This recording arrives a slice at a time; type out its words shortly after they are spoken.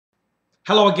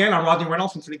Hello again, I'm Rodney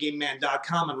Reynolds from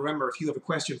 3dgameman.com, and remember, if you have a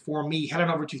question for me, head on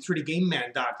over to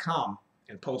 3dgameman.com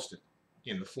and post it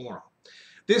in the forum.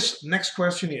 This next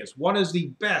question is, what is the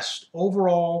best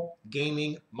overall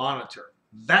gaming monitor?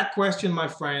 That question, my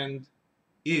friend,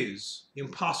 is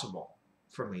impossible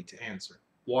for me to answer.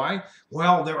 Why?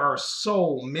 Well, there are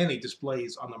so many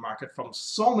displays on the market from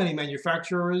so many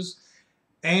manufacturers,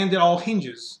 and it all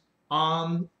hinges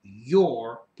on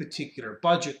your particular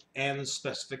budget and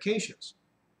specifications.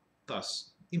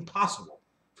 Thus, impossible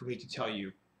for me to tell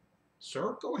you,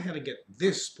 sir, go ahead and get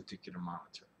this particular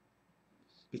monitor.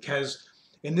 Because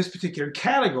in this particular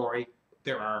category,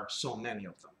 there are so many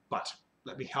of them. But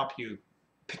let me help you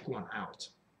pick one out.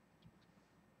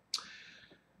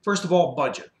 First of all,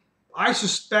 budget. I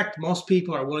suspect most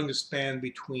people are willing to spend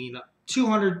between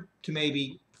 $200 to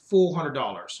maybe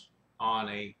 $400 on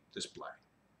a display,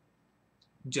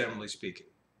 generally speaking.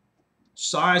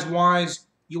 Size-wise,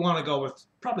 you want to go with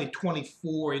probably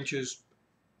 24 inches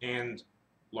and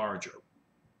larger.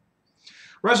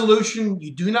 Resolution,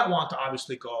 you do not want to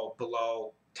obviously go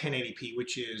below 1080p,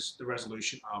 which is the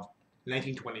resolution of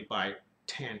 1920 by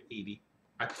 1080.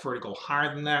 I prefer to go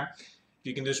higher than that. If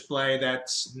you can display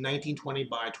that's 1920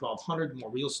 by 1200,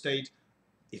 more real estate.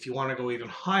 If you want to go even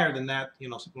higher than that,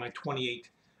 something like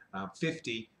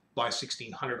 2850 by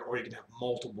 1600, or you can have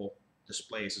multiple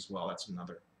displays as well. That's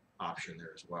another option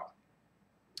there as well.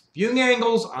 Viewing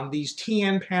angles on these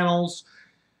TN panels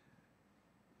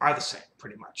are the same,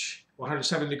 pretty much.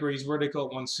 107 degrees vertical,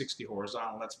 160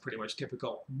 horizontal. That's pretty much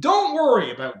typical. Don't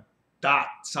worry about dot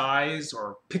size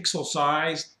or pixel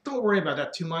size. Don't worry about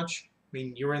that too much. I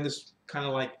mean, you're in this kind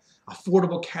of like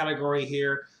affordable category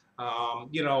here.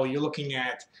 You're looking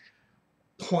at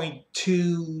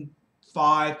 0.25,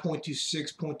 0.26,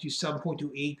 0.27,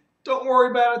 0.28. Don't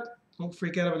worry about it. Don't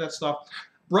freak out about that stuff.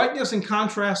 Brightness and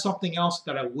contrast, something else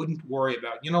that I wouldn't worry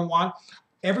about. You know what?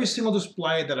 Every single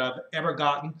display that I've ever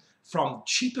gotten, from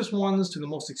cheapest ones to the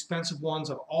most expensive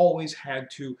ones, I've always had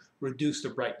to reduce the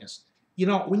brightness.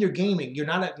 When you're gaming, you're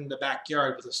not in the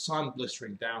backyard with the sun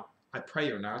blistering down. I pray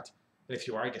you're not. And if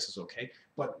you are, I guess it's okay.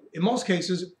 But in most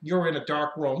cases, you're in a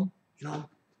dark room,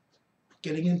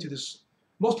 getting into this.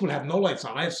 Most people have no lights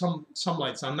on. I have some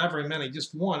lights on, not very many,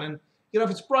 just one. And, if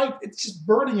it's bright, it's just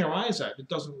burning your eyes out. It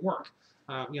doesn't work.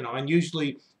 And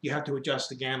usually you have to adjust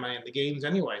the gamma in the games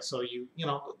anyway, so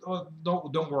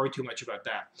don't worry too much about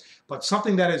that. But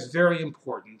something that is very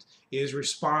important is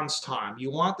response time.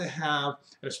 You want to have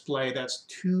a display that's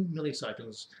 2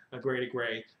 milliseconds gray to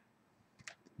gray.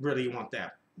 Really, you want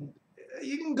that.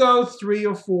 You can go 3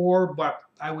 or 4, but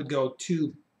I would go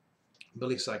 2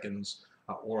 milliseconds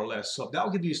or less. So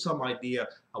that'll give you some idea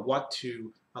of what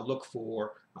to look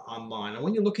for online. And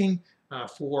when you're looking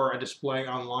for a display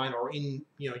online or in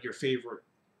your favorite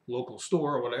local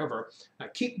store or whatever,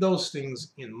 keep those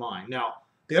things in mind. Now,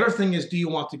 the other thing is, do you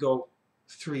want to go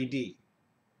 3D?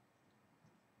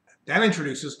 That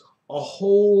introduces a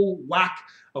whole whack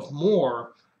of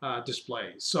more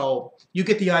displays. So you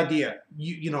get the idea.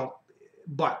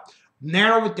 But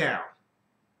narrow it down.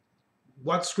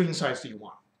 What screen size do you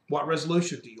want? What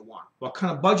resolution do you want? What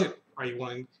kind of budget are you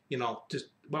willing,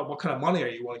 what kind of money are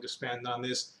you willing to spend on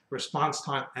this? Response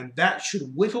time, and that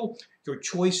should whittle your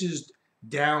choices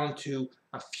down to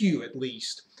a few at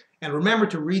least. And remember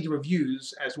to read the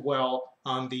reviews as well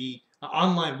on the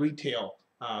online retail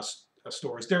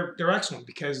stores. They're excellent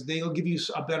because they'll give you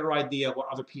a better idea of what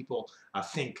other people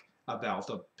think about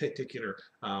the particular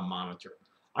monitor.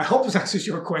 I hope this answers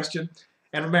your question.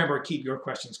 And remember, keep your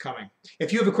questions coming.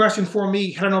 If you have a question for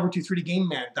me, head on over to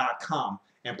 3dgameman.com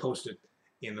and post it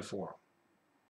in the forum.